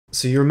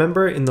So you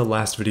remember in the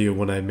last video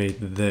when I made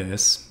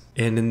this,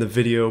 and in the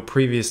video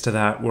previous to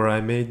that where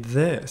I made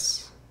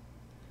this?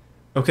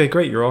 Okay,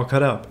 great, you're all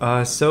caught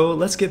up. So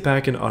let's get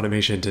back in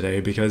automation today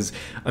because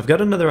I've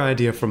got another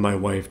idea from my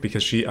wife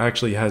because she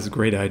actually has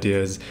great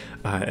ideas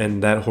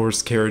and that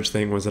horse carriage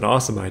thing was an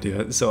awesome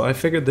idea. So I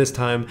figured this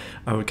time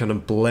I would kind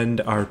of blend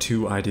our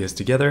two ideas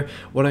together.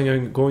 What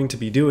I'm going to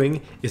be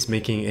doing is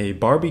making a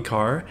Barbie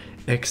car,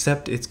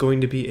 except it's going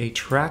to be a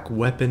track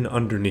weapon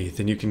underneath,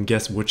 and you can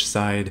guess which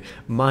side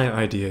my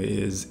idea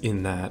is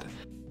in that.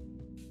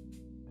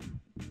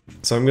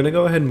 So I'm going to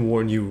go ahead and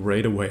warn you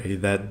right away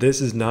that this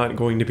is not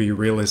going to be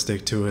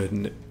realistic to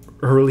an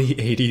early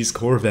 80s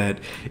Corvette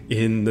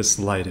in the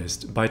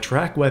slightest. By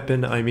track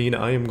weapon, I mean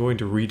I am going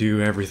to redo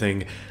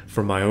everything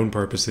for my own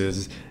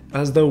purposes,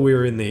 as though we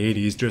were in the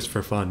 80s just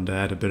for fun to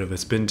add a bit of a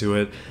spin to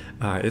it.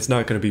 It's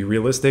not going to be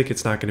realistic,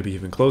 it's not going to be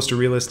even close to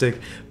realistic.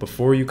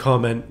 Before you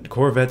comment,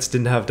 Corvettes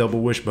didn't have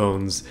double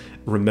wishbones,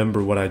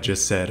 remember what I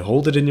just said.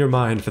 Hold it in your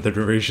mind for the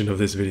duration of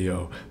this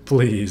video,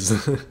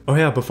 please. Oh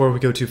yeah, before we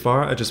go too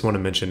far, I just want to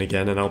mention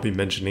again, and I'll be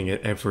mentioning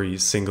it every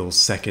single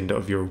second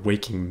of your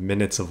waking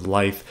minutes of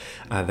life,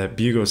 that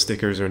Bugo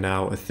stickers are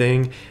now a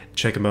thing.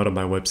 Check them out on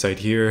my website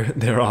here.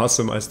 They're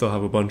awesome. I still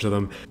have a bunch of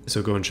them,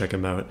 so go and check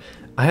them out.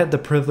 I had the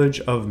privilege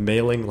of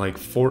mailing like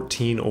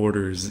 14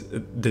 orders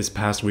this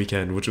past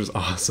weekend, which was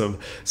awesome.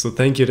 So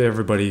thank you to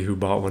everybody who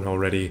bought one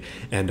already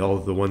and all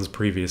of the ones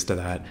previous to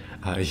that.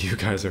 You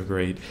guys are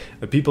great.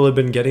 People have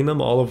been getting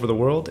them all over the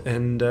world,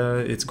 and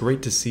it's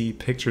great to see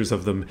pictures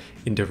of them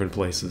in different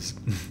places.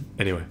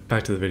 Anyway,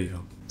 back to the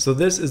video. So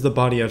this is the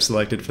body I've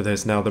selected for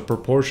this. Now the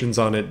proportions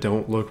on it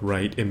don't look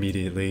right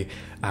immediately.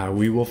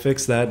 We will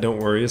fix that, don't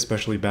worry,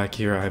 especially back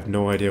here. I have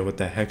no idea what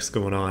the heck's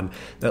going on.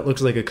 That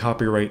looks like a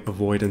copyright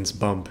avoidance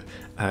bump,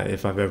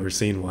 if I've ever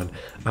seen one.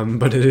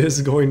 But it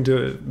is going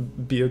to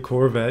be a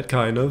Corvette,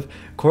 kind of.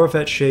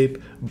 Corvette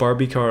shape,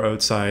 Barbie car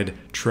outside,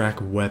 track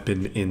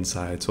weapon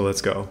inside. So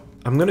let's go.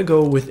 I'm gonna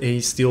go with a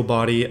steel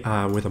body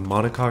with a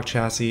monocoque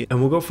chassis,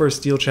 and we'll go for a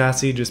steel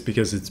chassis just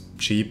because it's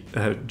cheap.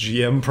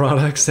 GM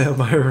products,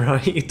 am I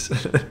right?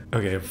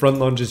 Okay, front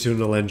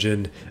longitudinal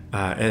engine,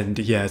 and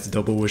yeah, it's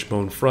double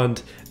wishbone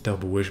front,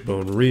 double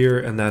wishbone rear,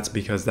 and that's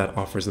because that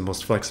offers the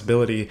most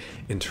flexibility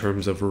in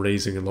terms of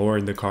raising and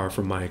lowering the car.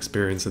 From my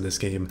experience in this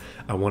game,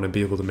 I want to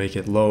be able to make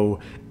it low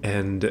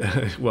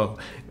and, well,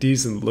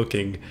 decent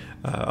looking,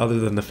 other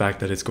than the fact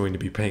that it's going to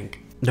be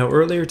pink. Now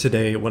earlier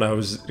today, when I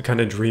was kind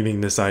of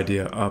dreaming this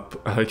idea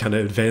up, kind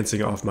of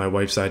advancing off my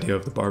wife's idea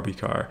of the Barbie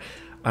car,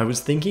 I was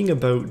thinking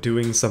about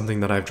doing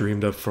something that I've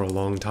dreamed of for a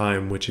long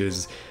time, which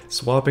is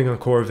swapping a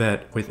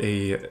Corvette with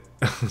a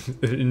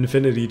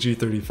Infiniti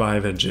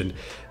G35 engine,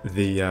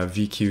 the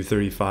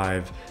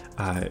VQ35,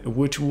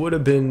 which would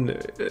have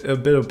been a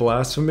bit of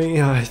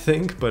blasphemy, I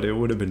think, but it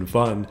would have been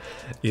fun.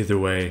 Either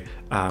way,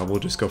 we'll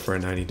just go for a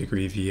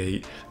 90-degree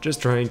V8.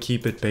 Just try and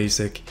keep it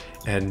basic,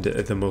 and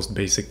the most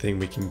basic thing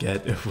we can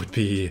get would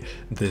be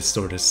this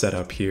sort of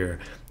setup here.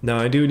 Now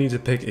I do need to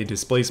pick a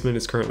displacement.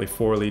 It's currently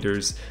 4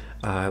 liters.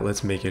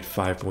 Let's make it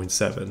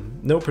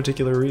 5.7. No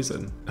particular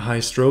reason.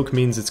 High stroke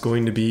means it's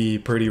going to be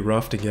pretty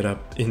rough to get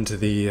up into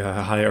the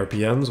high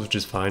RPMs, which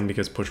is fine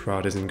because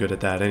pushrod isn't good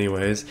at that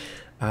anyways.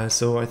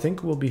 So I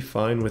think we'll be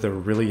fine with a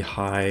really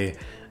high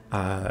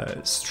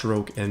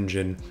stroke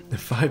engine.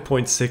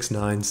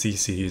 5.69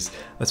 cc's,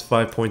 that's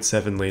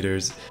 5.7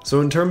 liters.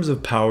 So in terms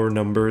of power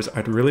numbers,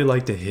 I'd really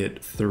like to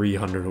hit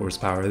 300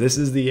 horsepower. This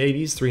is the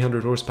 80s,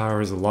 300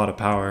 horsepower is a lot of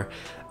power.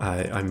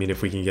 I mean,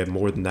 if we can get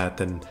more than that,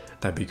 then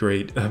that'd be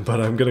great,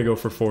 but I'm gonna go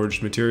for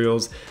forged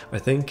materials. I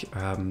think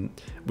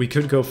we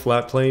could go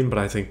flat plane, but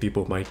I think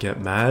people might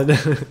get mad.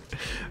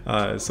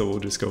 So we'll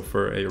just go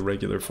for a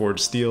regular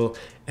forged steel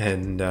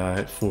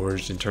and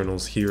forged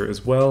internals here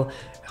as well.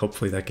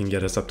 Hopefully that can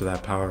get us up to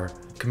that power.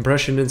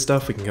 Compression and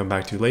stuff we can come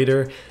back to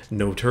later.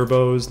 No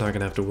turbos, not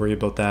gonna have to worry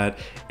about that.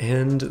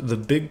 And the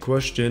big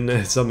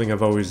question, something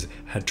I've always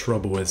had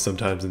trouble with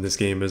sometimes in this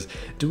game, is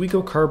do we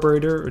go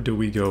carburetor or do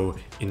we go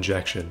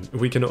injection?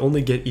 We can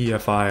only get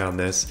EFI on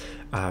this,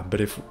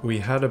 but if we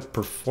had a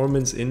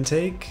performance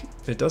intake,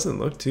 it doesn't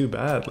look too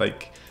bad.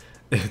 Like,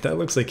 that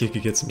looks like you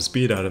could get some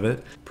speed out of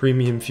it.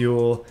 Premium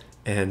fuel,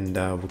 and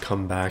we'll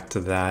come back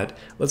to that.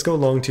 Let's go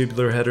long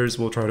tubular headers.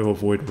 We'll try to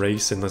avoid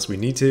race unless we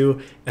need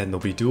to, and they'll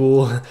be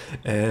dual.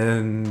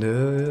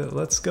 And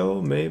let's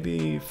go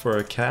maybe for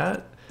a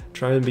cat.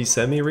 Try and be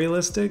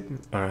semi-realistic.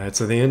 Alright,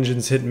 so the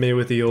engine's hitting me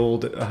with the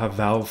old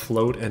valve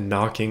float and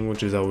knocking,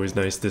 which is always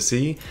nice to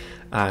see.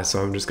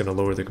 So I'm just going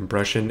to lower the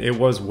compression. It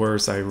was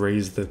worse. I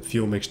raised the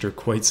fuel mixture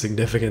quite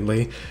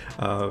significantly.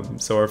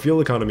 So our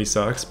fuel economy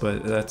sucks,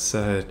 but that's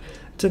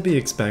to be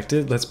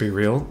expected, let's be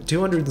real.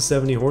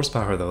 270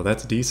 horsepower though,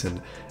 that's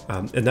decent.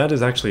 And that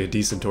is actually a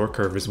decent torque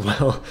curve as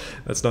well.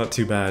 That's not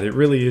too bad. It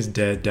really is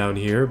dead down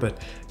here,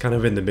 but kind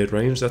of in the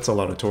mid-range, that's a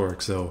lot of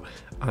torque. So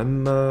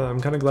I'm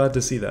kind of glad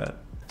to see that.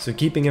 So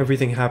keeping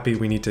everything happy,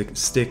 we need to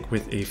stick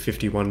with a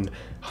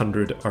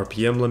 5100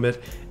 RPM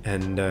limit,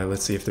 and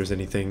let's see if there's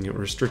anything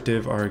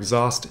restrictive. Our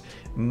exhaust,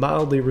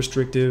 mildly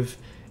restrictive,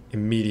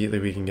 immediately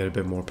we can get a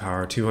bit more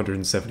power,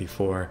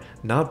 274,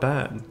 not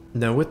bad.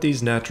 Now with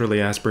these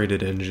naturally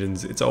aspirated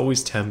engines, it's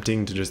always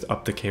tempting to just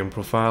up the cam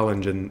profile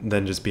and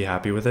then just be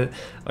happy with it.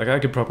 Like I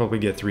could probably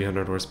get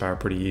 300 horsepower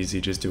pretty easy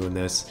just doing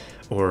this,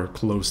 or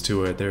close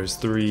to it. There's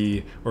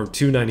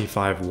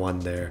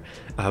 295.1 there,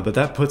 but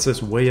that puts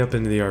us way up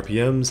into the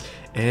RPMs,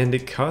 and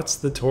it cuts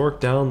the torque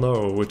down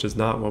low, which is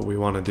not what we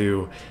want to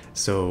do.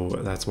 So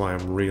that's why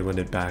I'm reeling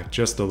it back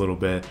just a little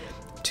bit.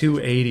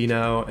 280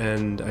 now,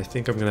 and I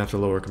think I'm gonna have to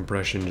lower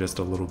compression just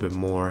a little bit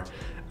more.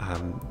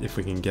 If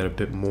we can get a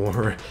bit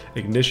more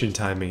ignition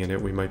timing in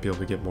it, we might be able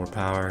to get more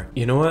power.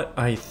 You know what?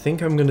 I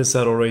think I'm gonna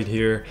settle right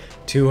here.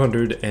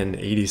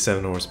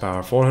 287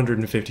 horsepower,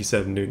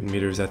 457 newton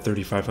meters at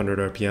 3,500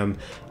 RPM.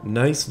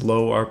 Nice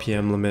low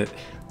RPM limit,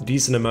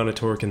 decent amount of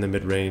torque in the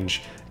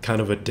mid-range. Kind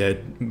of a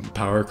dead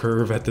power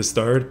curve at the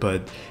start,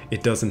 but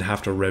it doesn't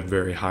have to rev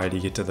very high to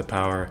get to the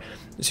power.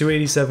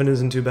 287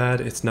 isn't too bad.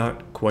 It's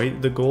not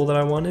quite the goal that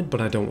I wanted, but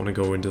I don't want to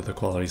go into the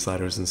quality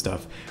sliders and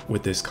stuff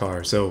with this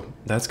car, so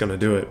that's gonna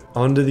do it.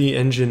 On to the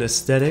engine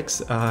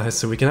aesthetics.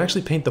 So we can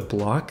actually paint the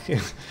block,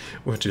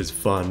 which is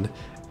fun.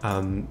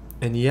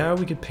 And yeah,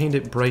 we could paint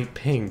it bright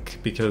pink,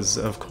 because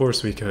of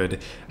course we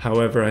could.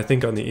 However, I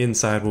think on the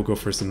inside we'll go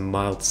for some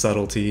mild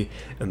subtlety,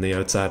 and the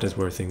outside is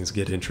where things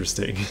get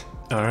interesting.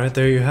 Alright,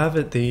 there you have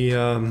it,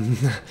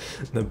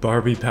 the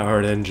Barbie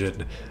powered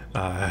engine.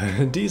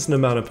 Decent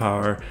amount of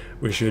power.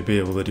 We should be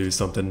able to do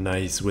something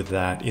nice with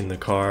that in the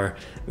car.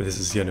 This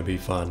is gonna be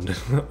fun.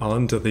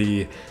 On to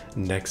the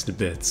next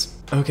bits.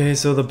 Okay,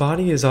 so the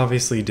body is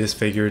obviously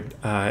disfigured,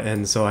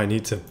 and so I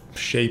need to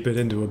shape it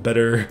into a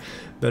better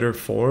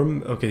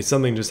form. Okay,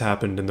 something just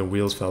happened and the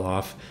wheels fell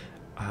off.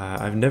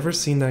 I've never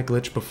seen that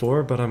glitch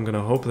before, but I'm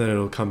gonna hope that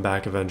it'll come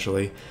back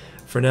eventually.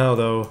 For now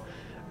though,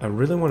 I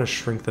really want to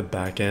shrink the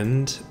back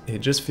end. It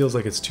just feels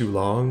like it's too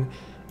long,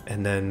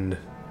 and then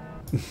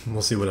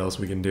we'll see what else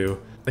we can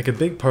do. Like a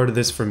big part of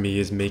this for me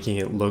is making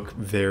it look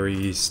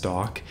very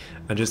stock.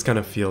 I just kind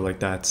of feel like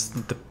that's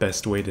the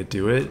best way to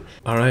do it.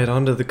 Alright,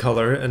 on to the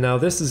color, and now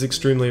this is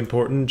extremely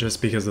important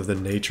just because of the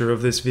nature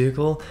of this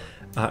vehicle.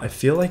 I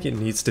feel like it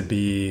needs to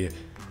be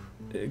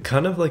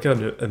kind of like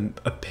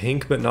a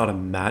pink, but not a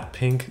matte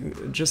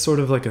pink, just sort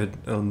of like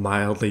a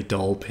mildly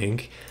dull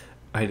pink.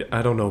 I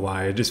don't know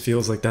why, it just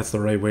feels like that's the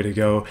right way to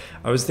go.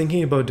 I was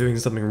thinking about doing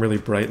something really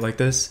bright like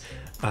this,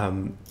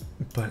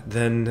 but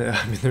then,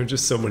 I mean, there are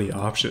just so many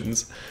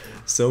options,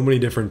 so many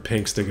different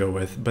pinks to go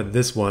with, but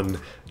this one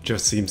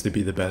just seems to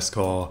be the best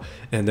call.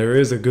 And there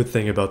is a good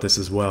thing about this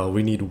as well.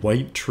 We need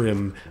white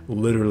trim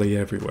literally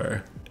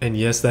everywhere. And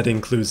yes, that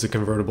includes the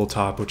convertible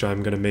top, which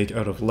I'm going to make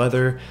out of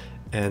leather,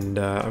 and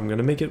I'm going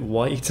to make it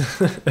white,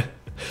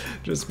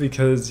 just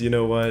because, you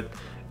know what,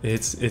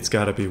 it's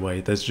got to be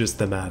white. That's just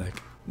thematic.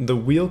 The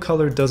wheel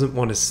color doesn't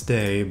want to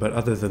stay, but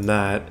other than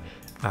that,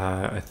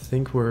 I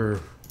think we're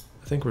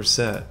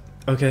set.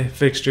 Okay,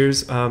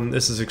 fixtures.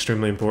 This is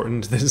extremely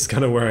important. This is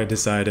kind of where I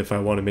decide if I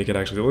want to make it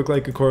actually look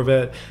like a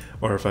Corvette,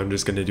 or if I'm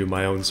just going to do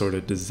my own sort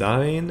of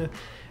design.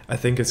 I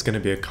think it's going to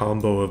be a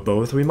combo of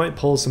both. We might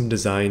pull some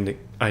design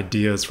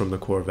ideas from the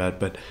Corvette,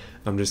 but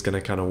I'm just going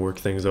to kind of work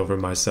things over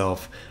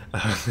myself.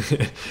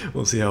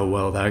 We'll see how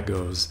well that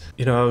goes.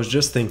 You know, I was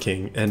just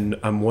thinking, and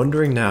I'm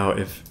wondering now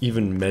if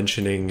even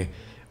mentioning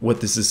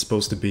what this is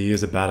supposed to be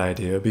is a bad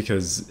idea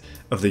because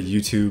of the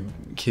YouTube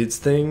Kids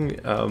thing.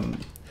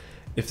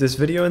 If this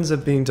video ends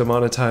up being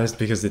demonetized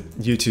because the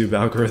YouTube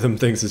algorithm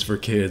thinks it's for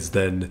kids,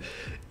 then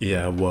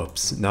yeah,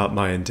 whoops, not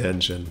my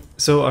intention.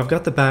 So I've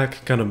got the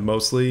back kind of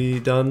mostly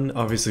done.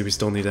 Obviously we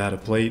still need to add a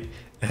plate,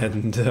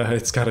 and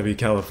it's gotta be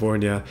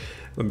California.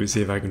 Let me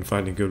see if I can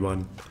find a good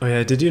one. Oh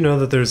yeah, did you know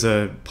that there's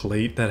a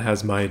plate that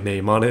has my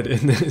name on it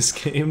in this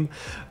game?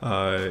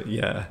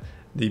 Yeah.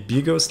 The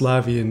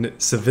Yugoslavian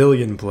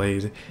civilian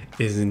plate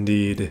is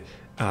indeed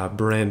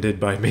branded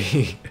by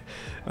me.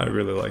 I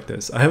really like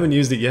this. I haven't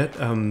used it yet,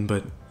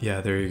 but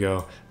yeah, there you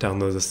go.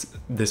 Download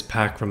this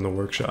pack from the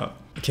workshop.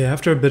 Okay,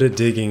 after a bit of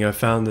digging, I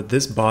found that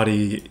this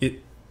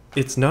body,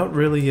 it's not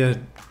really a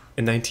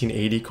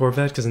 1980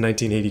 Corvette, because a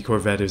 1980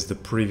 Corvette is the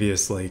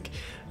previous like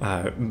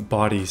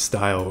body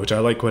style, which I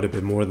like quite a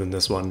bit more than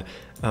this one.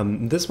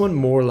 This one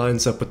more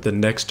lines up with the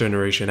next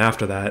generation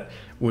after that,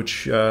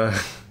 which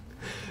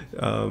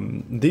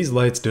these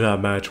lights do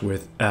not match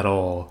with at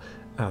all.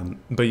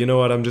 But you know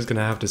what, I'm just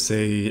gonna have to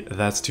say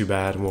that's too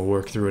bad, and we'll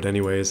work through it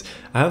anyways.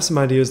 I have some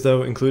ideas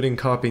though, including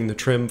copying the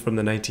trim from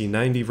the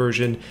 1990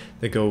 version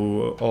that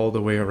go all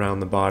the way around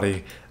the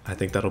body. I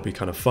think that'll be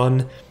kind of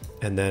fun.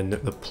 And then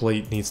the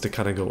plate needs to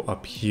kind of go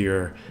up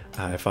here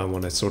if I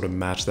want to sort of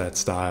match that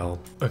style.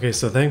 Okay,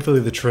 so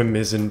thankfully the trim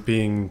isn't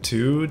being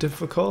too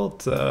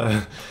difficult.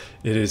 It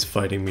is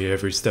fighting me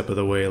every step of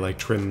the way like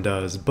trim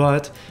does,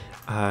 but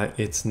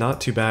it's not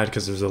too bad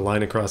because there's a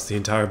line across the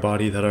entire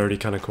body that already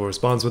kind of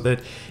corresponds with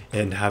it,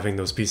 and having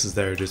those pieces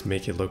there just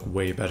make it look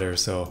way better.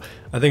 So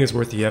I think it's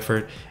worth the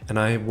effort, and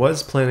I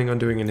was planning on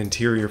doing an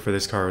interior for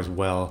this car as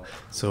well.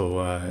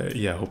 So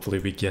yeah, hopefully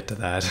we get to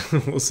that.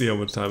 We'll see how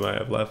much time I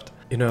have left.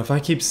 You know, if I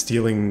keep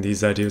stealing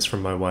these ideas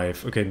from my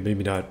wife, okay,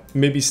 maybe not,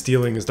 maybe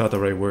stealing is not the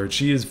right word.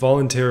 She is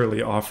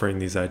voluntarily offering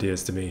these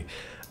ideas to me.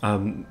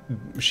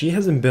 She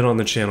hasn't been on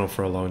the channel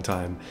for a long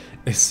time,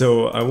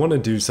 so I want to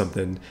do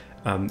something.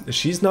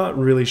 She's not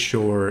really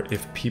sure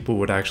if people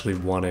would actually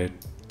want to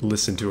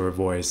listen to her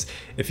voice.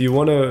 If you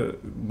want to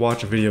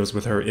watch videos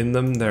with her in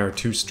them, there are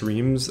 2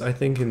 streams, I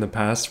think, in the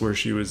past where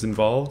she was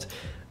involved.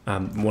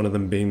 One of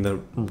them being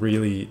the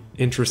really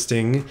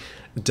interesting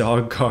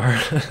dog car,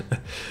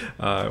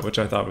 which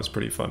I thought was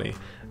pretty funny.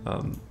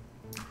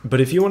 But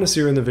if you want to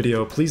see her in the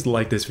video, please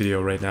like this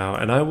video right now,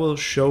 and I will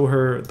show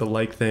her the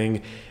like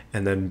thing,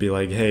 and then be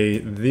like, hey,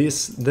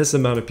 this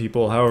amount of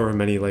people, however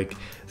many, like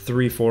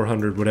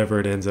 300-400, whatever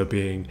it ends up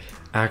being,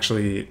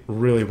 actually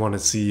really want to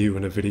see you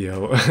in a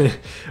video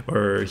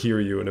or hear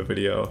you in a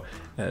video,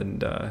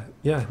 and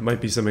yeah, it might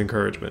be some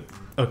encouragement.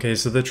 Okay,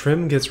 so the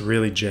trim gets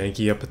really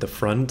janky up at the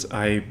front.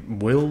 I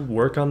will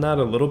work on that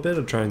a little bit.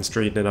 I'll try and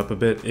straighten it up a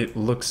bit. It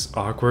looks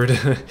awkward,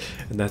 and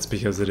that's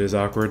because it is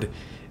awkward.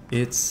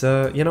 It's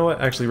you know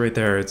what, actually right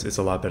there it's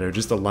a lot better.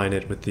 Just align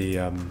it with the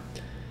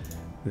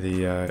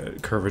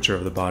curvature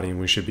of the body and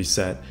we should be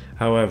set.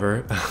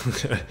 However,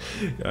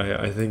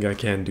 I think I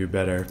can do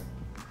better.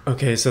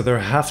 Okay, so there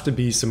have to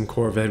be some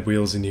Corvette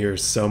wheels in here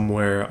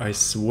somewhere. I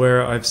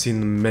swear I've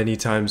seen them many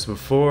times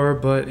before,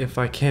 but if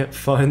I can't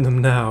find them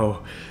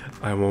now,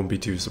 I won't be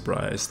too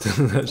surprised.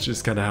 That's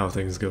just kind of how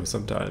things go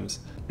sometimes.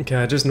 Okay,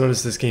 I just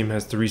noticed this game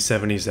has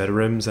 370Z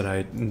rims and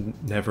I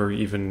never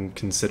even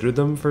considered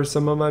them for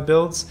some of my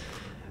builds.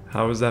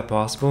 How is that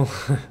possible?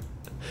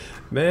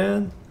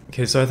 Man.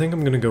 Okay, so I think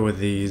I'm gonna go with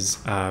these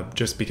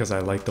just because I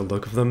like the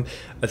look of them.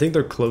 I think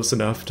they're close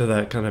enough to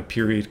that kind of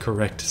period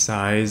correct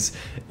size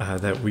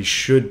that we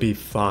should be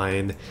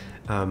fine.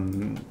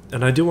 And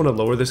I do want to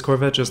lower this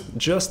Corvette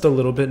just a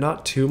little bit,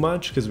 not too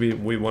much, because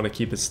we want to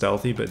keep it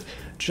stealthy, but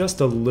just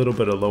a little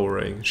bit of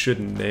lowering should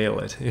nail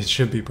it. It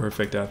should be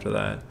perfect after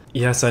that.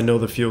 Yes, I know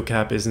the fuel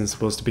cap isn't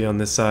supposed to be on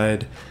this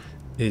side.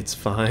 It's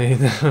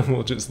fine,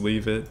 we'll just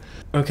leave it.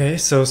 Okay,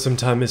 so some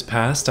time has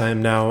passed. I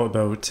am now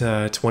about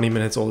 20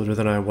 minutes older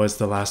than I was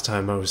the last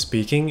time I was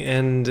speaking,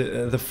 and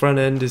the front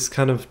end is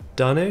kind of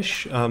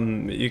done-ish.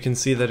 You can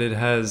see that it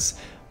has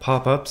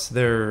pop-ups.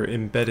 They're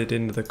embedded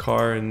into the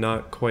car and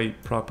not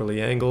quite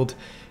properly angled,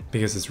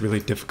 because it's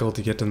really difficult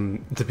to get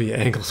them to be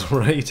angled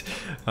right.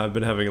 I've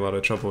been having a lot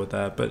of trouble with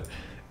that, but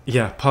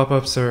yeah,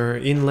 pop-ups are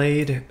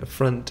inlaid,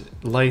 front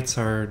lights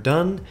are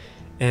done,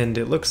 and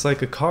it looks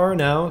like a car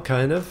now,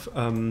 kind of.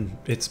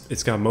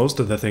 It's got most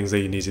of the things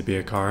that you need to be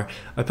a car.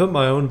 I put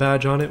my own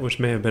badge on it, which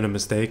may have been a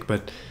mistake,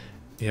 but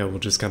yeah, we'll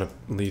just kind of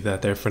leave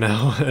that there for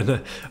now.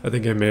 And I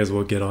think I may as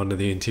well get onto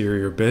the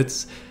interior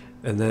bits.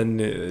 And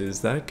then,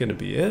 is that gonna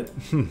be it?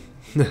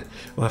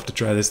 We'll have to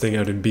try this thing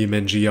out in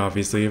beamng,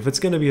 obviously. If it's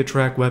gonna be a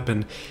track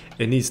weapon,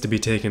 it needs to be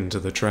taken to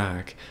the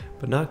track,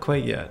 but not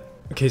quite yet.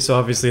 Okay, so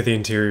obviously the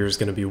interior is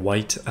going to be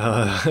white.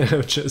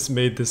 I've just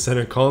made the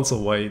center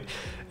console white,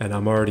 and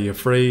I'm already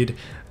afraid.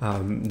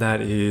 That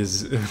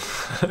is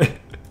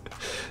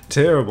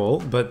terrible,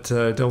 but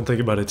don't think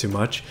about it too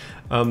much.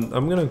 I'm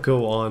going to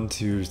go on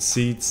to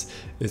seats.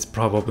 It's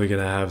probably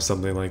going to have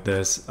something like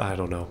this. I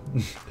don't know.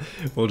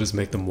 We'll just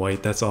make them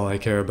white. That's all I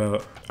care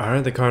about.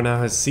 Alright, the car now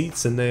has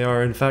seats, and they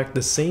are in fact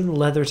the same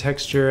leather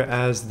texture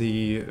as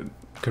the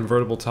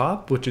convertible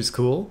top, which is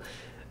cool.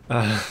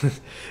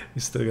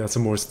 We still got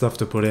some more stuff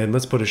to put in.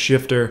 Let's put a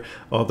shifter,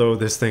 although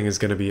this thing is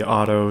going to be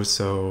auto,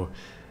 so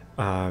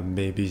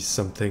maybe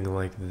something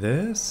like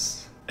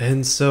this.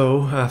 And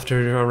so,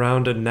 after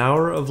around an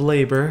hour of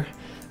labor,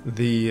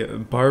 the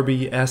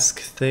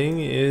Barbie-esque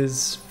thing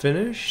is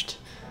finished.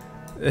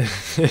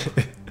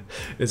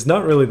 It's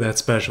not really that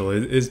special,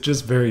 it's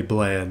just very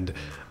bland,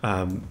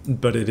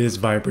 but it is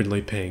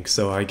vibrantly pink,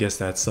 so I guess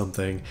that's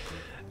something.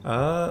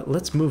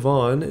 Let's move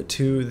on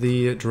to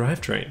the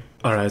drivetrain.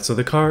 Alright, so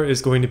the car is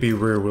going to be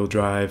rear-wheel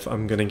drive.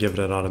 I'm going to give it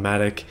an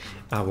automatic.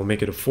 We'll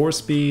make it a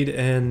 4-speed,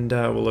 and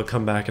we'll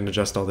come back and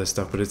adjust all this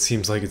stuff, but it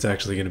seems like it's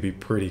actually going to be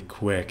pretty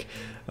quick.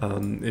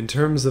 In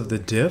terms of the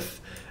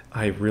diff,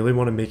 I really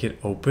want to make it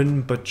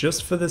open, but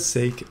just for the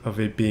sake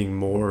of it being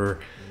more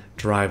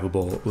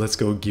drivable, let's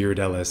go geared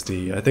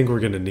LSD. I think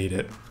we're going to need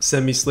it.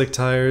 Semi-slick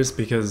tires,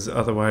 because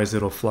otherwise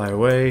it'll fly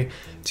away.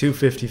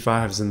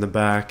 255s in the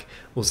back.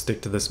 We'll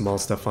stick to the small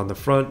stuff on the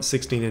front.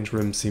 16-inch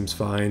rim seems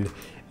fine.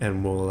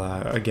 And we'll,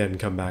 again,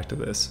 come back to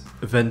this.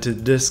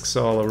 Vented discs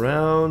all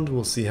around,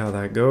 we'll see how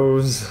that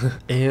goes.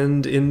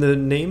 And in the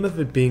name of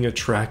it being a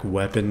track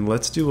weapon,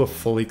 let's do a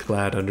fully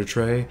clad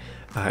undertray.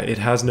 It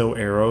has no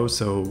arrow,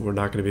 so we're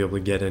not going to be able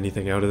to get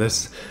anything out of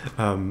this,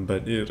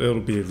 but it'll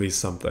be at least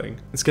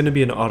something. It's going to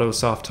be an auto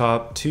soft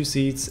top, 2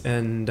 seats,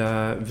 and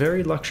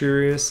very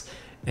luxurious,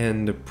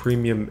 and a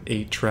premium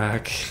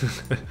 8-track.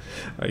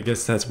 I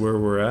guess that's where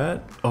we're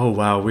at. Oh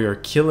wow, we are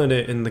killing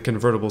it in the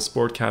convertible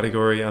sport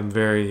category. I'm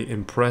very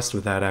impressed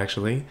with that,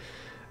 actually.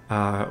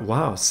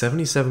 Wow,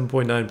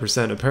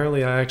 77.9%.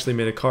 Apparently I actually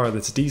made a car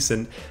that's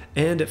decent,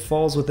 and it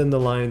falls within the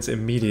lines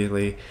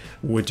immediately.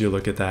 Would you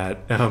look at that?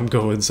 I'm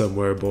going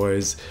somewhere,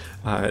 boys.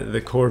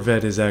 The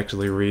Corvette is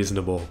actually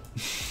reasonable.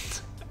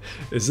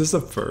 Is this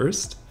a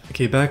first?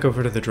 Okay, back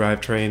over to the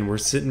drivetrain. We're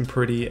sitting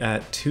pretty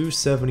at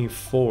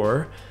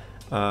 274.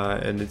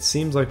 And it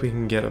seems like we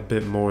can get a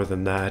bit more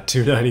than that.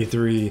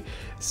 293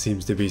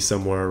 seems to be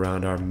somewhere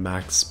around our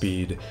max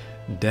speed.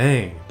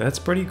 Dang, that's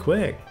pretty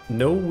quick.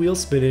 No wheel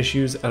spin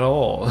issues at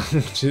all,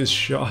 which is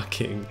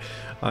shocking.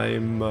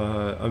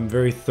 I'm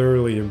very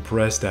thoroughly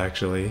impressed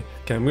actually.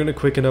 Okay, I'm gonna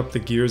quicken up the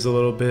gears a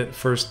little bit.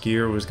 First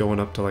gear was going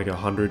up to like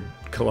 100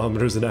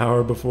 kilometers an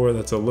hour before.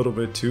 That's a little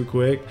bit too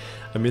quick.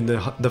 I mean,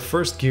 the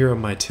first gear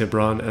on my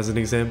Tiburon, as an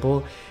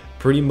example,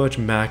 pretty much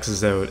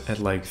maxes out at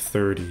like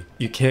 30.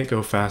 You can't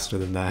go faster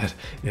than that.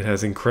 It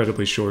has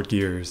incredibly short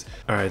gears.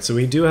 Alright, so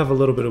we do have a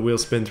little bit of wheel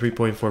spin,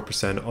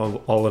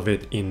 3.4%, all of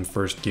it in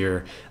first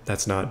gear.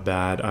 That's not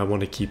bad. I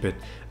want to keep it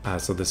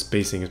so the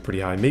spacing is pretty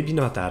high. Maybe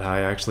not that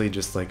high actually,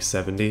 just like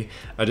 70.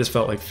 I just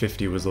felt like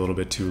 50 was a little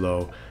bit too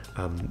low.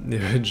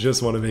 I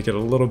just want to make it a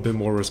little bit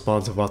more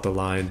responsive off the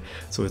line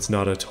so it's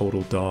not a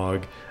total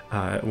dog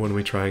when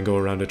we try and go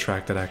around a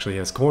track that actually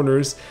has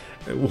corners.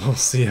 We'll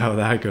see how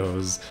that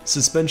goes.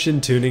 Suspension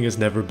tuning has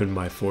never been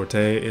my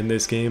forte in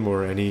this game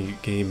or any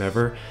game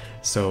ever,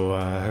 so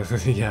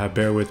yeah,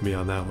 bear with me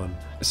on that one.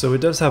 So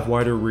it does have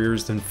wider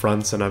rears than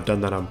fronts, and I've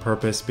done that on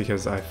purpose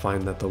because I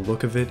find that the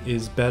look of it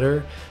is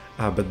better.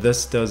 But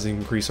this does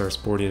increase our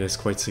sportiness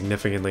quite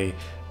significantly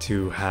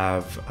to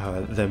have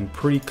them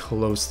pretty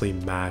closely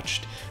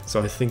matched.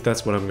 So I think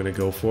that's what I'm going to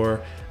go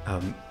for.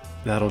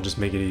 That'll just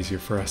make it easier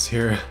for us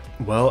here.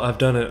 Well, I've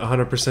done it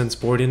 100%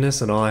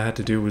 sportiness, and all I had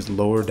to do was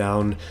lower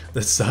down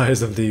the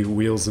size of the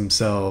wheels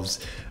themselves,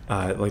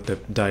 like the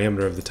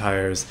diameter of the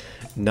tires.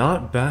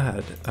 Not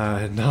bad.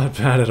 Not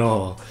bad at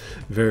all.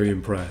 Very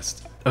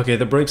impressed. Okay,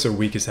 the brakes are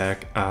weak as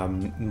heck.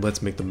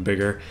 Let's make them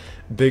bigger.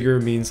 Bigger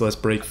means less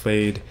brake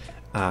fade.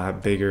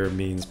 Bigger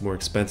means more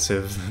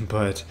expensive,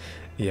 but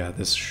yeah,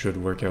 this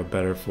should work out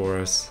better for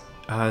us.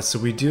 So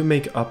we do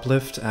make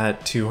uplift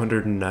at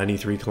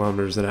 293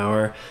 kilometers an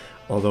hour,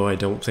 although I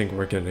don't think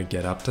we're going to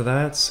get up to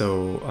that,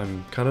 so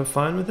I'm kind of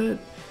fine with it.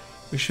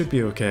 We should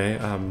be okay.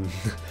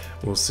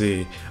 We'll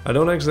see. I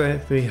don't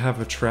exactly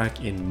have a track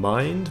in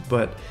mind,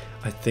 but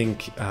I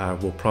think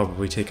we'll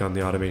probably take on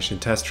the automation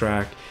test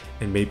track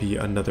and maybe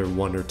another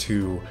one or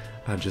two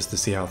just to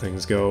see how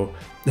things go.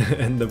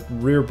 And the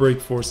rear brake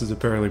force is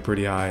apparently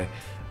pretty high.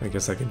 I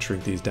guess I can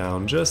shrink these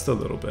down just a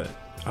little bit.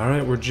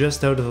 Alright, we're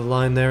just out of the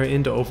line there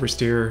into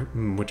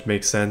oversteer, which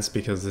makes sense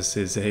because this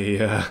is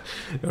a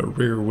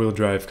rear wheel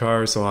drive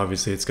car, so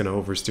obviously it's going to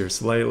oversteer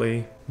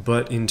slightly.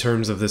 But in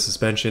terms of the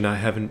suspension, I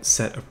haven't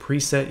set a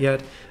preset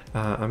yet.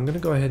 I'm going to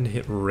go ahead and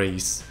hit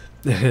race.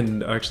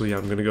 And actually,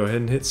 I'm going to go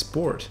ahead and hit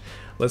sport.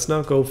 Let's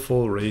not go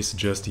full race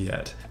just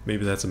yet.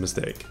 Maybe that's a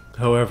mistake.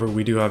 However,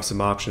 we do have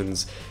some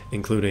options,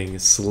 including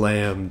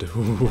slammed.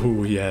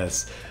 Ooh,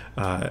 yes.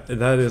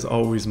 That is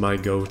always my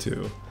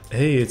go-to.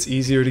 Hey, it's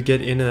easier to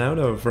get in and out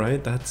of,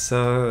 right? That's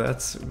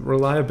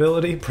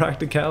reliability,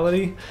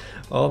 practicality,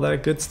 all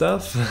that good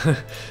stuff.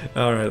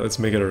 Alright, let's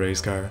make it a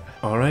race car.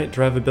 Alright,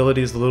 drivability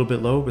is a little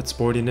bit low, but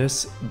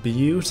sportiness,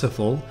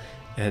 beautiful.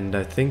 And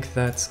I think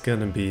that's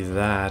gonna be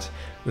that.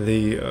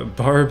 The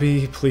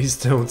Barbie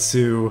Please Don't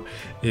Sue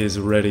is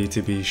ready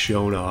to be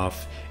shown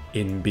off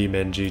in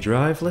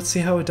beamng.drive. Let's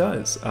see how it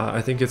does.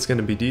 I think it's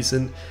gonna be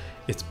decent.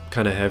 It's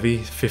kind of heavy,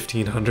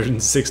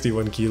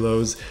 1,561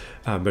 kilos,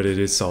 but it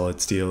is solid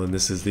steel, and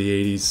this is the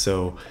 80s,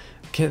 so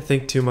can't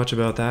think too much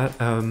about that.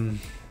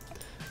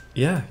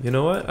 Yeah, you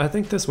know what? I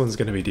think this one's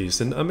going to be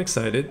decent. I'm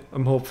excited.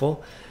 I'm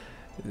hopeful.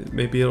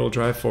 Maybe it'll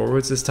drive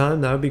forwards this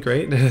time. That would be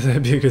great.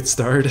 That'd be a good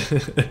start.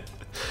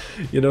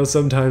 You know,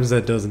 sometimes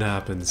that doesn't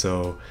happen,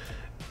 so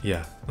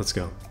yeah, let's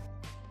go.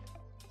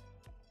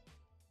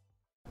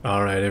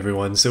 Alright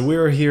everyone, so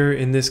we're here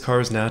in this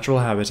car's natural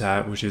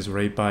habitat, which is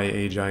right by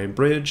a giant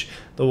bridge,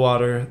 the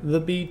water, the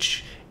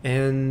beach,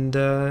 and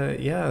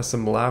yeah,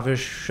 some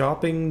lavish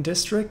shopping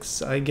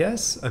districts, I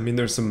guess. I mean,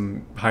 there's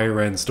some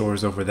higher end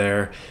stores over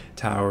there,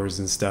 towers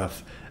and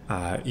stuff.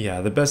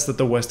 Yeah, the best that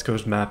the West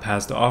Coast map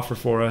has to offer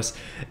for us,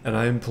 and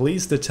I'm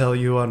pleased to tell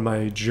you on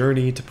my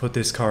journey to put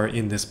this car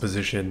in this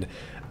position,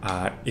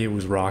 it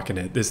was rocking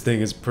it. This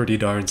thing is pretty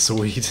darn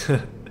sweet.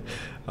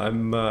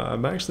 I'm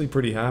actually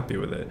pretty happy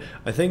with it.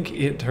 I think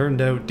it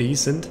turned out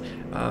decent,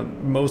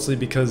 mostly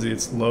because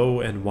it's low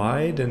and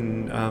wide,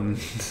 and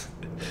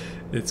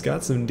it's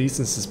got some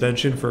decent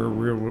suspension for a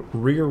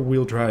rear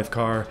wheel drive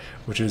car,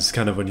 which is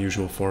kind of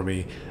unusual for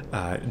me.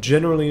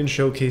 Generally in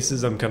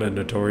showcases, I'm kind of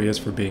notorious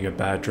for being a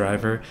bad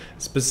driver.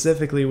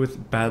 Specifically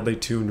with badly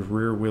tuned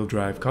rear wheel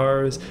drive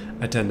cars,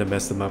 I tend to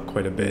mess them up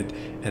quite a bit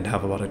and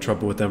have a lot of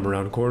trouble with them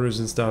around corners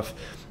and stuff.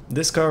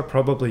 This car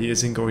probably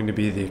isn't going to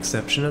be the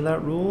exception of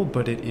that rule,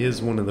 but it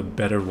is one of the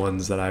better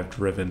ones that I've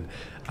driven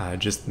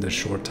just in the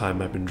short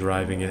time I've been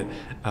driving it.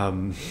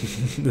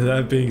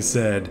 That being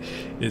said,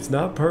 it's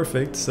not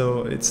perfect,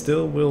 so it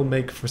still will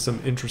make for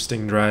some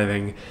interesting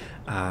driving.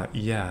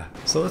 Yeah,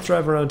 so let's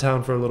drive around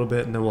town for a little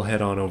bit and then we'll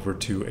head on over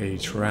to a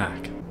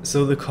track.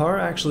 So the car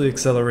actually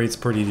accelerates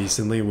pretty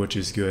decently, which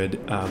is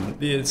good.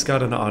 It's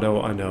got an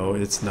auto. I know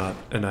it's not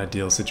an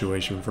ideal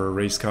situation for a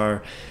race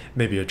car.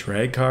 Maybe a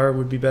drag car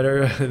would be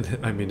better.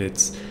 I mean,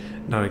 it's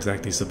not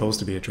exactly supposed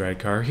to be a drag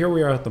car. Here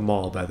we are at the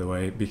mall, by the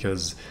way,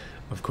 because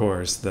of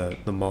course the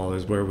mall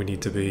is where we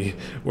need to be.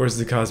 Where's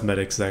the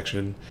cosmetics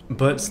section?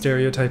 But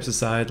stereotypes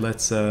aside,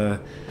 let's I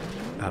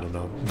don't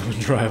know,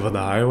 drive on the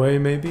highway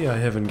maybe? I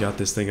haven't got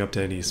this thing up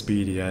to any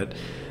speed yet.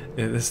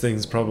 And this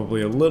thing's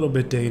probably a little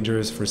bit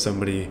dangerous for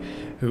somebody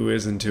who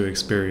isn't too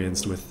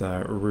experienced with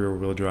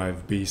rear-wheel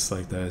drive beasts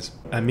like this.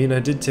 I mean, I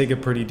did take a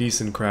pretty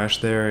decent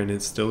crash there and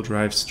it still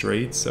drives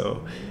straight,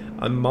 so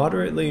I'm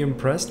moderately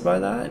impressed by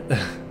that.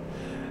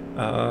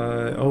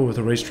 Oh,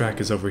 the racetrack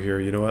is over here.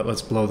 You know what?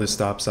 Let's blow this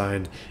stop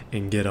sign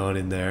and get on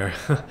in there.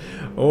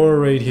 Or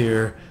right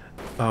here.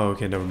 Oh,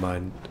 okay, never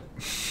mind.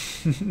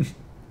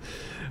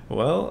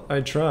 Well,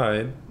 I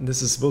tried.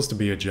 This is supposed to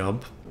be a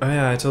jump. Oh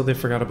yeah, I totally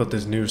forgot about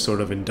this new sort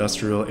of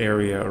industrial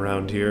area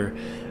around here.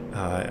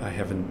 I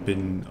haven't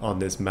been on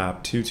this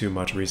map too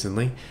much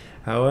recently.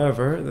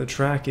 However, the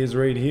track is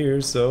right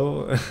here,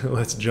 so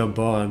let's jump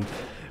on.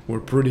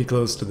 We're pretty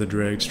close to the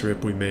drag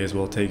strip. We may as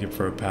well take it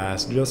for a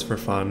pass, just for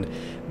fun.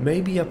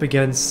 Maybe up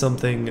against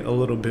something a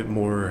little bit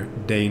more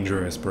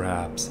dangerous,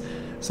 perhaps.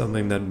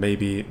 Something that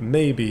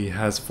maybe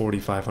has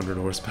 4,500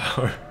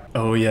 horsepower.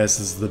 Oh yes,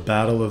 this is the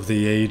battle of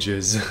the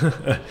ages.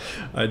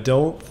 I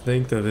don't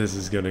think that this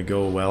is gonna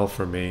go well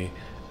for me,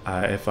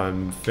 if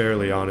I'm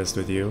fairly honest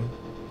with you.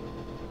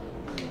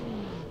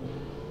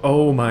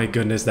 Oh my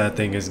goodness, that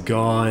thing is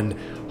gone.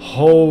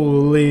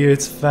 Holy,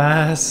 it's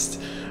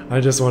fast. I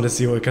just want to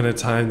see what kind of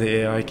time the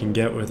AI can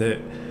get with it.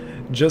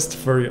 Just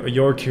for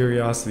your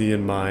curiosity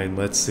in mind,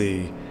 let's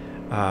see.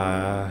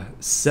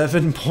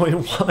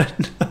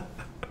 7.1.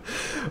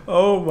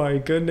 Oh my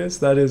goodness,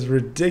 that is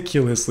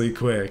ridiculously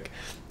quick.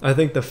 I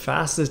think the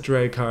fastest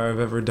drag car I've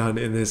ever done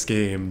in this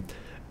game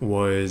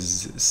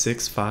was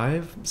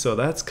 6.5, so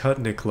that's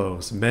cutting it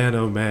close. Man,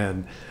 oh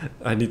man,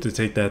 I need to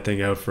take that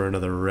thing out for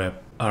another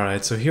rip.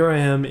 Alright, so here I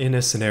am in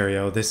a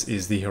scenario. This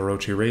is the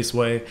Hirochi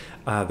Raceway,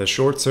 the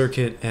short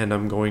circuit, and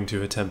I'm going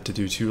to attempt to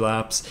do 2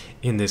 laps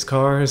in this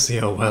car, see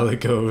how well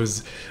it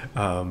goes.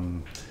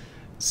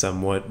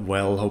 Somewhat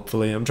well,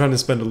 hopefully. I'm trying to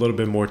spend a little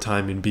bit more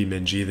time in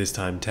beamng this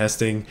time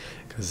testing,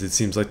 because it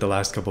seems like the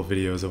last couple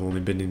videos I've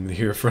only been in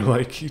here for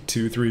like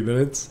 2-3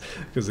 minutes,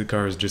 because the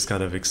cars just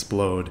kind of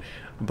explode.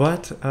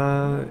 But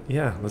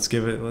yeah, let's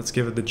give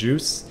it the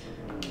juice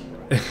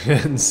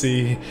and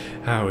see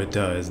how it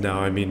does. Now,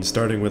 I mean,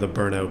 starting with a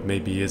burnout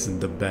maybe isn't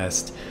the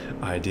best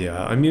idea.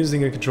 I'm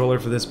using a controller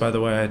for this, by the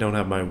way. I don't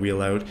have my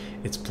wheel out.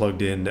 It's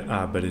plugged in,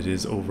 but it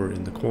is over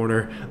in the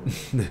corner.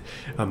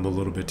 I'm a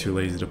little bit too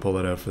lazy to pull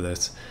it out for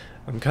this.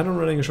 I'm kind of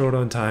running short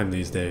on time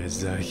these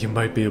days, you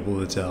might be able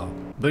to tell.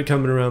 But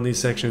coming around these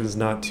sections,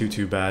 not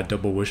too bad.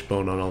 Double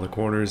wishbone on all the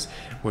corners,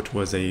 which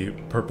was a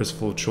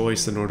purposeful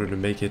choice in order to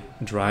make it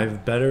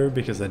drive better,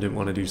 because I didn't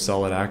want to do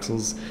solid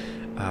axles.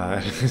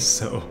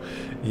 So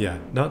yeah,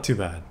 not too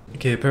bad.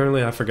 Okay,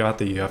 apparently I forgot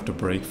that you have to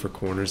brake for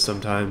corners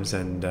sometimes,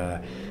 and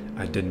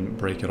I didn't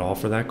brake at all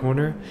for that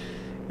corner.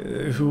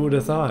 Who would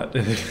have thought?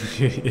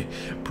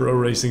 Pro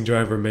racing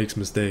driver makes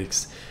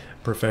mistakes.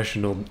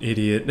 Professional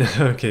idiot.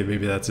 Okay,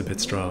 maybe that's a bit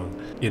strong.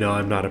 You know,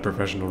 I'm not a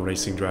professional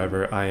racing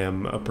driver. I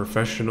am a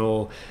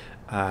professional,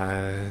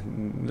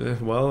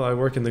 well, I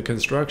work in the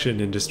construction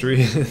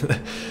industry.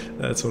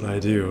 That's what I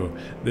do.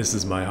 This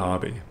is my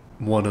hobby.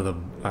 One of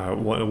them,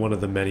 one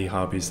of the many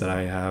hobbies that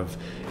I have.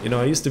 You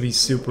know, I used to be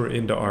super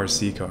into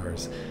RC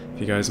cars.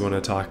 If you guys want to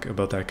talk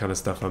about that kind of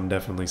stuff, I'm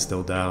definitely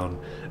still down.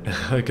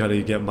 I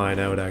gotta get mine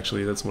out,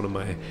 actually. That's one of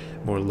my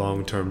more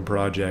long-term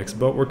projects.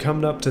 But we're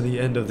coming up to the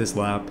end of this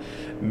lap.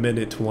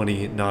 Minute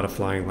 20, not a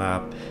flying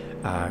lap.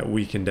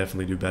 We can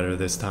definitely do better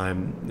this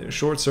time.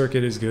 Short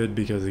circuit is good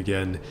because,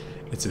 again,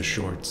 it's a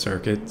short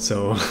circuit,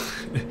 so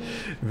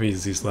it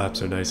means these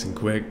laps are nice and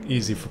quick,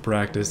 easy for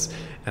practice,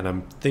 and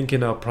I'm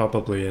thinking I'll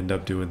probably end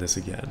up doing this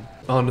again.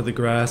 Onto the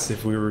grass.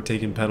 If we were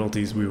taking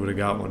penalties, we would have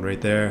got one right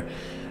there.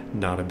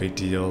 Not a big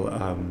deal.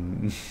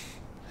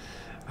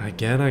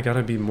 Again, I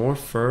gotta be more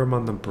firm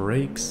on the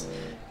brakes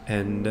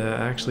and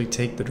actually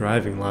take the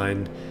driving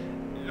line.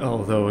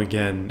 Although,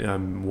 again,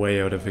 I'm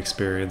way out of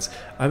experience.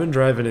 I've been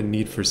driving in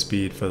Need for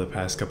Speed for the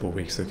past couple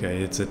weeks,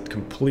 okay? It's a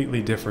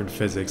completely different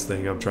physics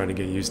thing I'm trying to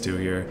get used to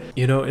here.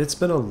 You know, it's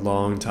been a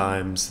long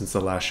time since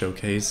the last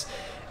showcase,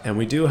 and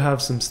we do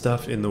have some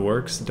stuff in the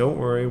works. Don't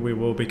worry, we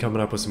will be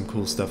coming up with some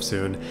cool stuff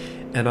soon.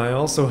 And I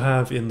also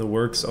have in the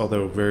works,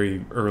 although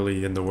very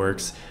early in the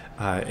works,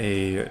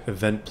 a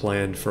event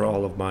planned for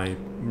all of my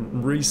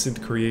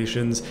recent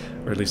creations,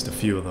 or at least a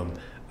few of them.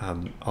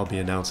 I'll be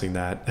announcing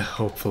that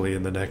hopefully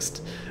in the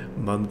next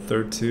month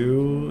or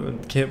two.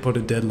 Can't put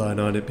a deadline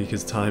on it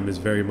because time is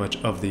very much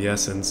of the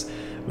essence.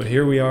 But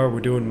here we are, we're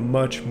doing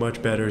much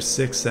better.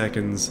 6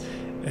 seconds,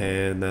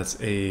 and that's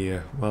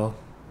a, well,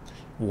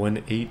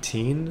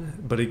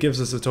 1:18, but it gives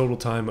us a total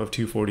time of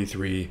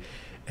 2:43,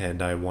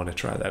 and I want to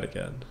try that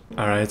again.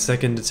 Alright,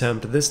 second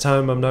attempt. This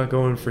time I'm not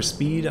going for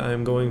speed,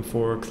 I'm going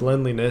for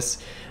cleanliness.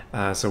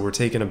 So we're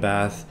taking a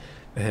bath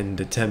and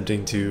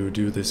attempting to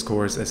do this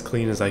course as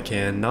clean as I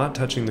can, not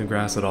touching the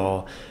grass at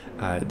all.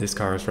 This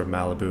car is from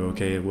Malibu,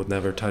 okay? It will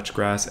never touch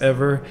grass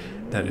ever.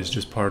 That is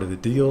just part of the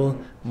deal.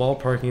 Mall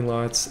parking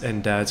lots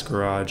and dad's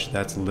garage,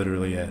 that's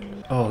literally it.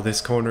 Oh,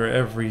 this corner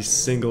every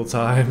single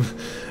time.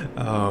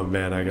 Oh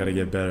man, I gotta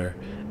get better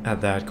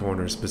at that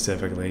corner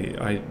specifically.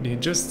 He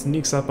just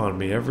sneaks up on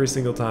me every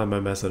single time I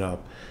mess it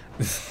up.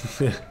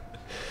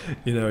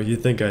 You know,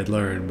 you'd think I'd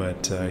learn,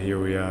 but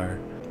here we are.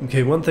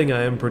 Okay, one thing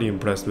I am pretty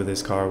impressed with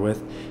this car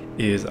with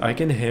is I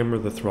can hammer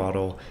the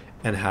throttle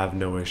and have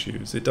no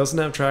issues. It doesn't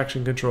have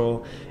traction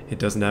control, it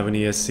doesn't have an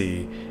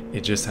ESC,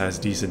 it just has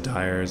decent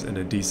tires and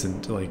a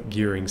decent like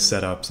gearing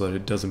setup so that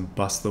it doesn't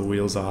bust the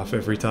wheels off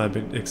every time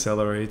it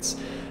accelerates,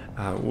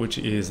 which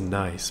is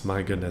nice.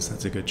 My goodness,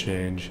 that's a good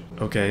change.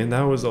 Okay, and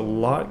that was a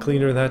lot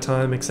cleaner that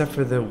time, except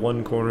for the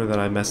one corner that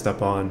I messed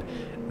up on.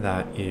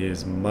 That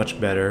is much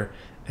better,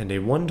 and a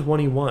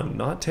 121,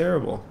 not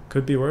terrible.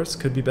 Could be worse,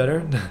 could be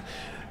better.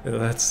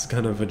 That's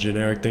kind of a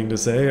generic thing to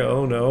say,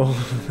 oh no.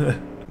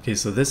 Okay,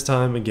 so this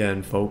time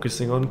again,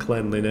 focusing on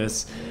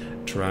cleanliness,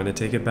 trying to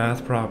take a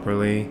bath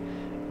properly,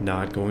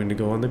 not going to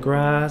go on the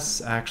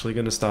grass, actually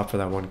going to stop for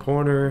that one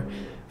corner,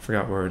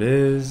 forgot where it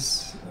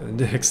is,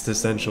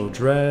 existential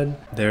dread.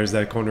 There's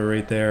that corner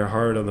right there,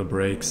 hard on the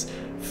brakes,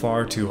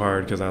 far too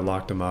hard because I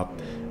locked them up.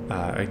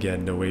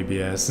 Again, no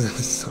ABS,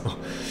 so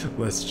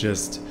let's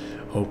just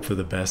hope for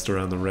the best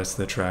around the rest of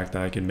the track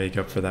that I can make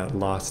up for that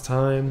lost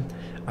time.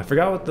 I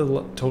forgot what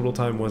the total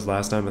time was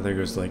last time, I think it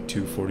was like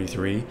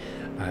 2:43.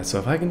 So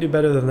if I can do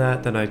better than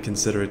that, then I'd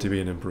consider it to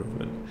be an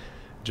improvement,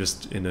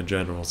 just in a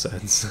general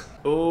sense.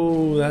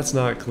 Oh, that's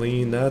not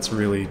clean, that's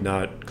really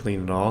not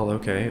clean at all.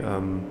 Okay,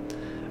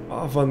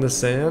 off on the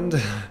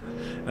sand.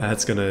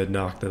 That's gonna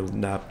knock the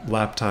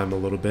lap time a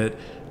little bit.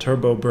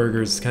 Turbo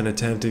Burger's kind of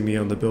tempting me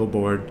on the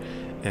billboard,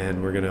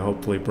 and we're gonna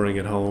hopefully bring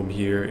it home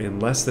here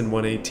in less than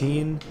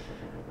 118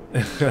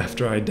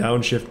 after I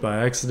downshift by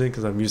accident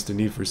because I'm used to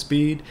Need for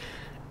Speed.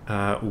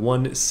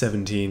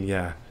 117,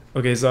 yeah.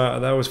 Okay, so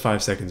that was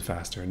 5 seconds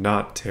faster.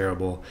 Not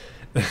terrible.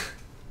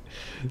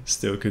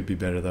 Still could be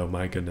better though,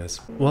 my goodness.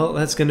 Well,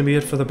 that's going to be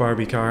it for the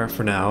Barbie car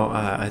for now.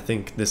 I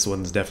think this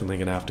one's definitely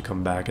going to have to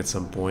come back at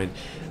some point.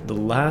 The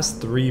last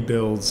 3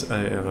 builds,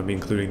 I'm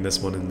including this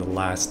one in the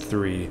last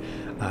 3,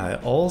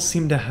 all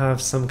seem to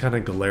have some kind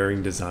of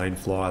glaring design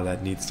flaw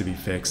that needs to be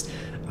fixed.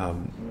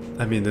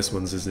 I mean, this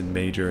one's isn't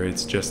major,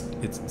 it's just,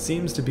 it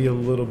seems to be a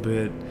little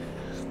bit,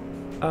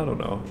 I don't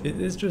know,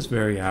 it's just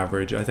very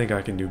average. I think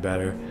I can do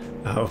better.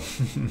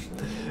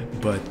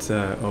 But,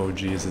 oh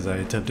geez, as I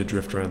attempt to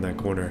drift around that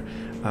corner.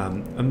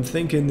 I'm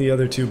thinking the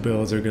other 2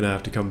 builds are going to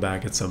have to come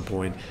back at some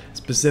point,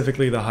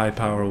 specifically the high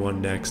power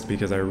one next,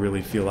 because I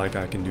really feel like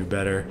I can do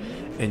better.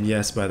 And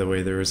yes, by the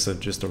way, there is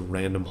just a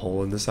random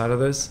hole in the side of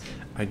this.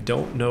 I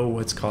don't know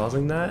what's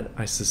causing that.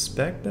 I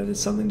suspect that it's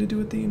something to do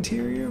with the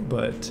interior,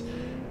 but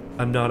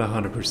I'm not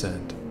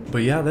 100%.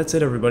 But yeah, that's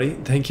it everybody.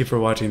 Thank you for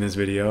watching this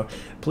video.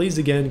 Please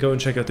again, go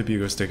and check out the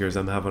Bugo stickers.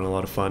 I'm having a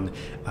lot of fun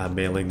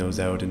mailing those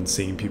out and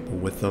seeing people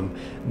with them.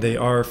 They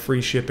are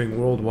free shipping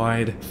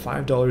worldwide,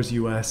 $5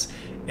 US,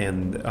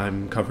 and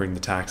I'm covering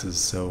the taxes,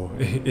 so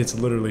it's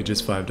literally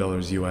just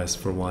 $5 US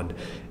for one.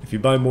 If you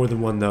buy more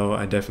than one though,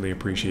 I definitely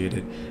appreciate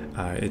it.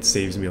 It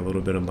saves me a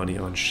little bit of money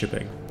on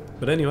shipping.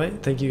 But anyway,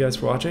 thank you guys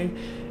for watching,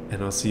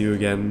 and I'll see you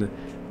again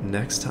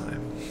next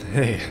time.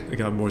 Hey, I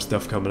got more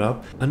stuff coming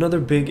up. Another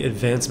big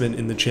advancement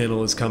in the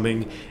channel is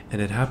coming,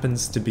 and it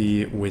happens to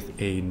be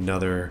with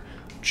another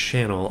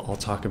channel. I'll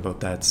talk about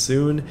that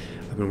soon.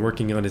 I've been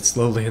working on it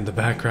slowly in the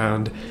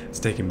background. It's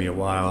taken me a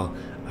while.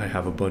 I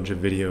have a bunch of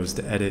videos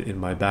to edit in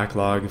my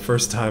backlog.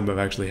 First time I've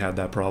actually had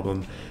that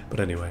problem. But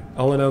anyway,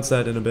 I'll announce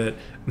that in a bit.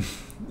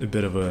 a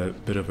bit of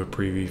a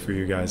preview for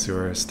you guys who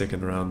are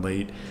sticking around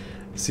late.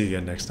 See you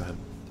again next time.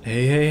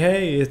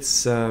 Hey,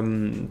 it's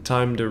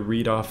time to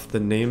read off the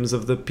names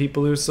of the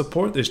people who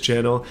support this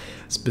channel,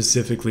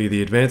 specifically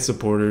the advanced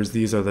supporters.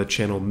 These are the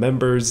channel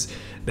members.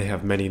 They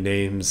have many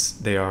names.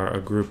 They are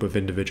a group of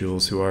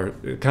individuals who are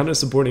kind of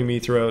supporting me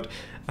throughout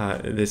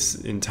this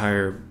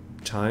entire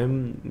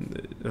time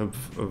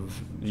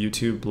of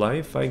YouTube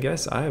life, I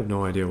guess. I have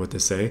no idea what to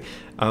say.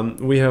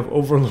 We have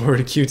Overlord,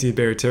 QT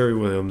Bear, Terry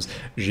Williams,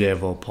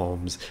 Jevo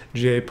Palms,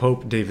 J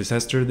Pope, Davis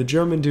Hester, The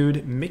German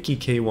Dude, Mickey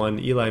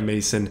K1, Eli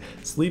Mason,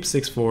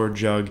 Sleep64,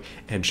 Jug,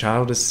 and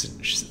Childish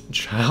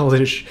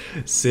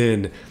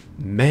Sin.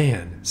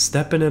 Man,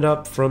 stepping it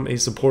up from a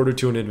supporter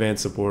to an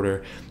advanced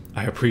supporter.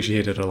 I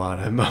appreciate it a lot.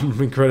 I'm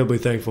incredibly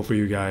thankful for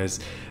you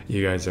guys.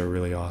 You guys are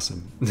really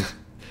awesome.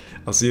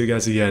 I'll see you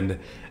guys again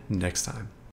next time.